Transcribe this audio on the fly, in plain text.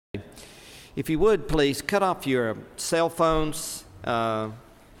If you would, please cut off your cell phones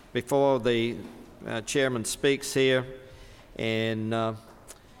before the chairman speaks here. And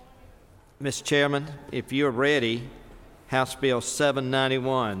Mr. Chairman, if you're ready, House Bill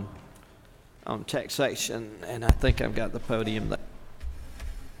 791 on taxation, and I think I've got the podium there.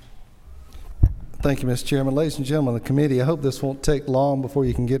 Thank you, Mr. Chairman. Ladies and gentlemen of the committee, I hope this won't take long before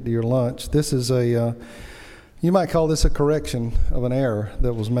you can get to your lunch. This is you might call this a correction of an error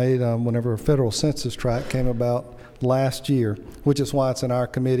that was made whenever a federal census tract came about last year, which is why it's in our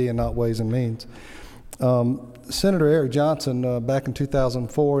committee and not Ways and Means. Senator Eric Johnson, back in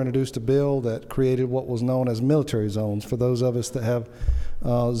 2004, introduced a bill that created what was known as military zones for those of us that have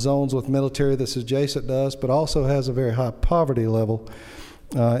zones with military that's adjacent to us, but also has a very high poverty level.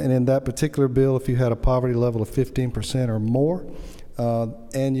 And in that particular bill, if you had a poverty level of 15% or more,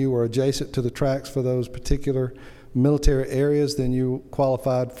 and you were adjacent to the tracts for those particular military areas, then you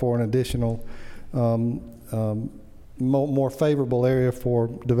qualified for an additional more favorable area for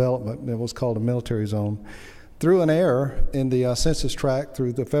development. It was called a military zone. Through an error in the census tract,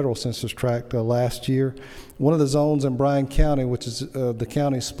 through the federal census tract last year, one of the zones in Bryan County, which is the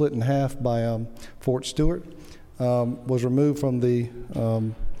county split in half by Fort Stewart, was removed from the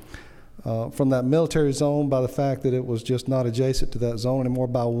from that military zone by the fact that it was just not adjacent to that zone anymore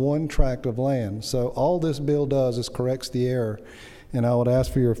by one tract of land. So all this bill does is corrects the error, and I would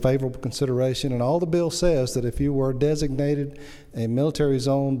ask for your favorable consideration. And all the bill says that if you were designated a military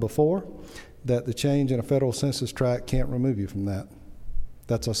zone before, that the change in a federal census tract can't remove you from that.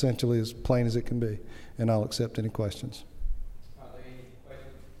 That's essentially as plain as it can be, and I'll accept any questions.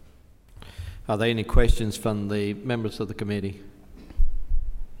 Are there any questions from the members of the committee?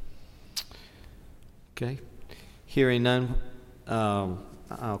 Okay. Hearing none,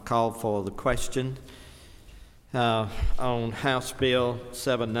 I'll call for the question on House Bill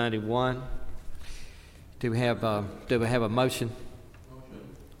 791. Do we have a motion?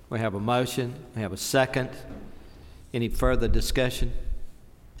 We have a motion. We have a second. Any further discussion?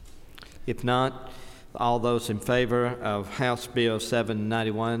 If not, all those in favor of House Bill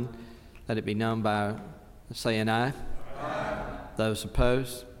 791, let it be known by saying aye. Aye. Those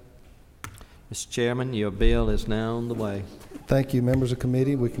opposed? Mr. Chairman, your bill is now on the way. Thank you, members of the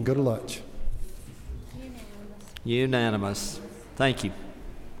committee. We can go to lunch. Unanimous. Thank you.